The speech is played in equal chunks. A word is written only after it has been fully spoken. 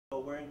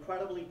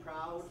incredibly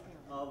proud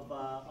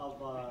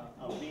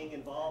of being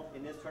involved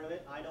in this tournament.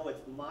 I know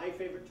it's my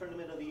favorite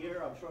tournament of the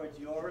year. I'm sure it's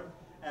yours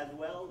as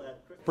well.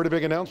 Pretty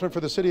big announcement for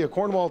the City of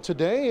Cornwall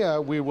today.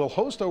 We will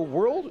host a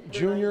World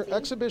Junior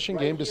Exhibition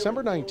game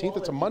December 19th.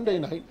 It's a Monday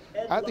night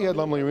at the Ed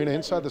Lumley Arena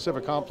inside the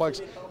Civic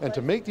Complex. And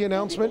to make the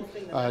announcement,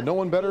 no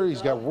one better.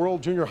 He's got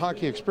World Junior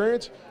hockey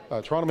experience.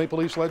 Toronto Maple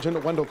Leafs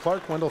legend Wendel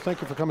Clark. Wendel, thank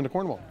you for coming to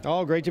Cornwall.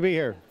 Oh, great to be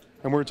here.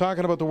 And we're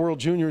talking about the World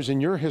Juniors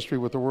and your history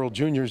with the World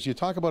Juniors. You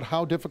talk about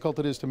how difficult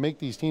it is to make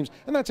these teams,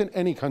 and that's in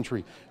any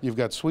country. You've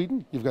got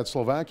Sweden, you've got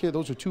Slovakia.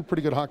 Those are two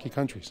pretty good hockey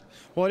countries.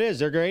 Well, it is.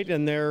 They're great,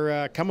 and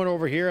they're coming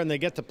over here, and they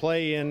get to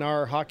play in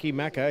our hockey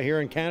mecca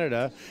here in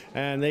Canada,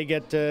 and they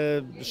get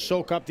to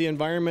soak up the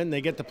environment, and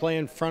they get to play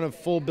in front of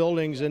full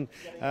buildings, and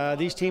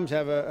these teams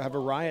have a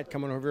riot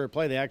coming over here to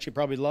play. They actually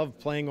probably love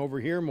playing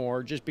over here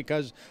more just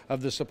because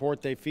of the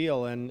support they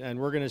feel, and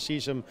we're going to see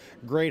some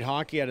great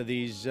hockey out of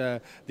these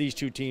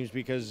two teams,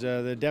 because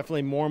they're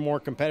definitely more and more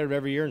competitive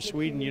every year in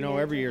Sweden. You know,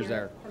 every year's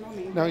there.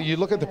 Now, you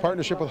look at the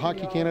partnership with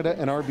Hockey Canada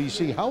and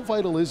RBC. How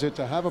vital is it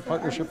to have a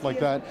partnership like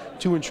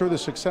that to ensure the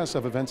success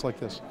of events like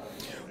this?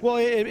 Well,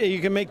 you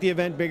can make the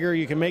event bigger,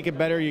 you can make it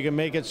better, you can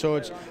make it so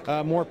it's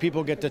more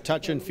people get to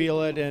touch and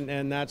feel it,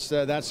 and that's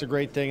the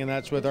great thing, and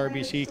that's with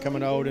RBC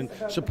coming out and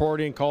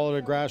supporting, call it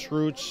a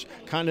grassroots,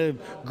 kind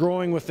of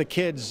growing with the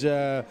kids,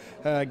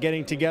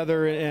 getting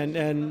together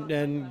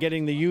and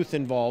getting the youth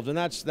involved, and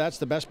that's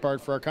the best part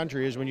for our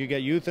country, is when you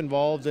get youth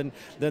involved and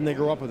then they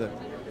grow up with it.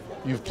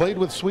 You've played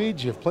with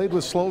Swedes, you've played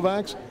with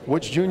Slovaks.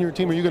 Which junior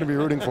team are you going to be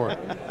rooting for?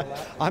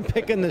 I'm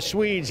picking the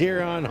Swedes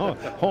here on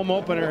home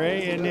opener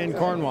in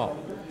Cornwall.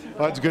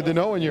 Well, that's good to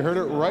know, and you heard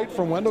it right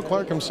from Wendel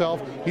Clark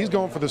himself. He's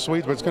going for the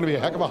Swedes, but it's going to be a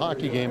heck of a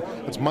hockey game.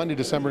 It's Monday,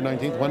 December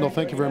 19th. Wendel,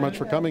 thank you very much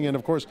for coming, and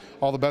of course,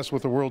 all the best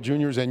with the World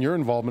Juniors and your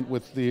involvement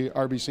with the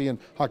RBC and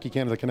Hockey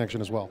Canada connection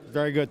as well.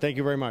 Very good. Thank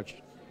you very much.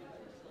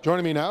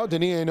 Joining me now,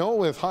 Denis Hainaut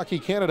with Hockey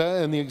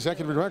Canada and the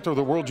Executive Director of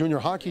the World Junior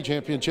Hockey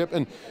Championship.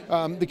 And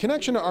the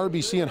connection to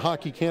RBC and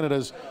Hockey Canada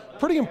is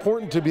pretty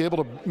important to be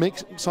able to make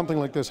something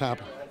like this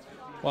happen.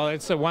 Well,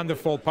 it's a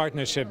wonderful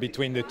partnership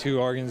between the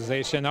two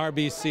organizations.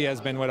 RBC has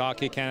been with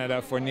Hockey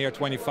Canada for near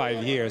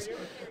 25 years.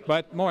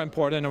 But more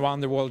important,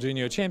 around the World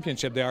Junior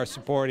Championship, they are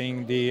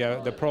supporting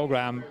the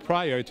program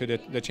prior to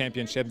the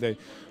championship, the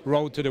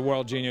road to the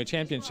World Junior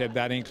Championship.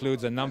 That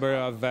includes a number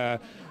of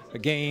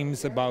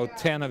games, about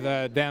 10 of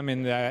them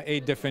in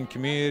 8 different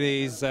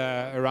communities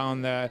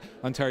around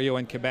Ontario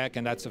and Quebec,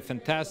 and that's a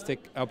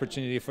fantastic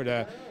opportunity for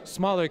the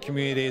smaller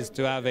communities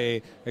to have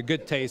a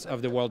good taste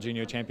of the World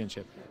Junior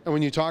Championship. And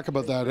when you talk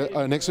about that,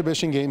 an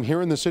exhibition game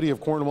here in the City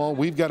of Cornwall,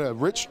 we've got a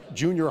rich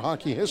junior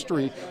hockey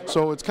history,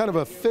 so it's kind of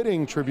a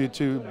fitting tribute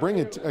to bring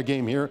a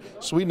game here.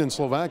 Sweden and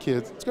Slovakia,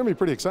 it's going to be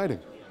pretty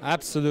exciting.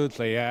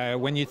 Absolutely.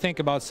 When you think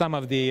about some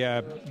of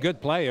the good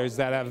players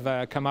that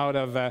have come out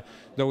of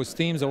those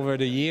teams over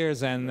the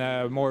years,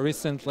 and more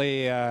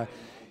recently,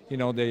 you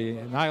know, the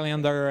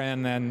Islander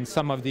and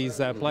some of these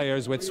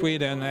players with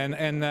Sweden,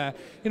 and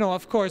you know,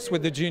 of course,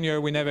 with the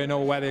junior, we never know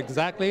what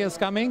exactly is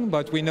coming,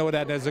 but we know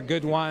that there's a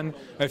good one,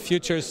 a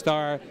future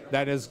star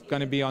that is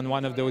going to be on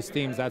one of those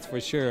teams, that's for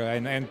sure,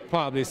 and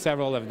probably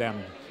several of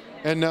them.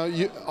 And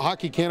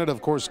Hockey Canada,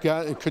 of course,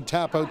 could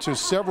tap out to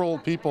several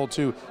people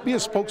to be a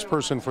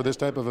spokesperson for this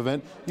type of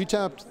event. You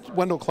tapped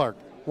Wendel Clark.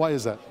 Why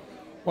is that?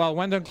 Well,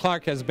 Wendel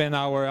Clark has been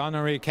our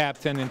honorary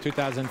captain in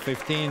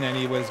 2015, and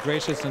he was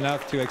gracious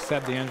enough to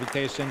accept the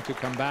invitation to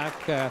come back.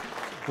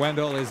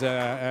 Wendel is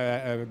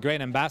a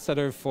great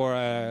ambassador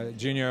for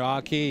junior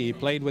hockey. He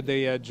played with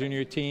the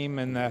junior team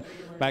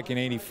back in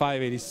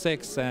 '85,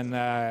 '86,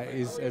 and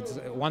he's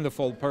a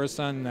wonderful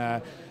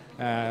person.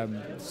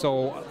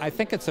 So I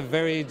think it's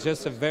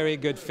just a very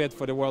good fit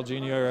for the World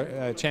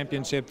Junior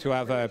Championship to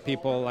have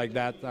people like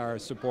that are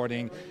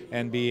supporting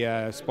and be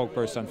a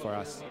spokesperson for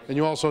us. And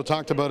you also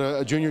talked about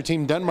a junior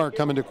team, Denmark,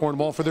 coming to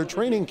Cornwall for their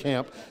training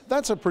camp.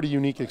 That's a pretty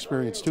unique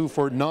experience too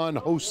for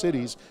non-host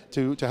cities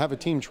to have a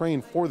team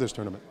train for this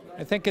tournament.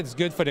 I think it's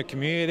good for the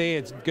community.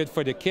 It's good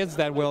for the kids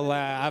that will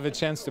have a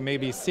chance to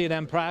maybe see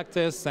them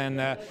practice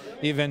and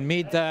even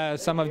meet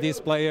some of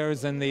these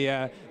players in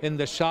the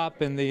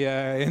shop, in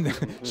the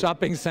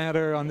shopping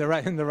center, in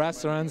the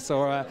restaurants,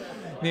 or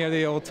near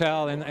the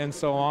hotel, and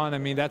so on. I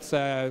mean, that's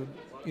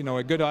you know,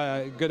 a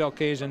good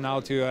occasion now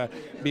to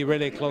be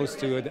really close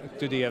to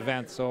the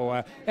event.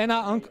 So and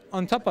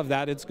on top of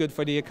that, it's good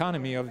for the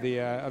economy of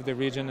the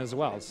region as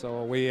well.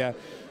 So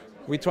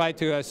we try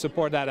to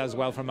support that as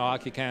well from a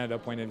Hockey Canada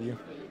point of view.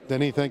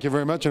 Denis, thank you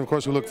very much. And of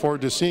course, we look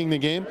forward to seeing the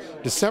game.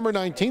 December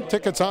 19th,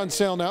 tickets on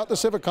sale now at the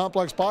Civic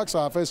Complex box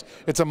office.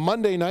 It's a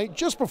Monday night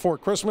just before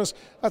Christmas.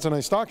 That's a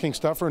nice stocking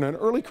stuffer and an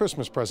early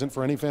Christmas present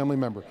for any family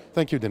member.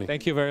 Thank you, Denis.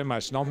 Thank you very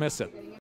much. Don't miss it.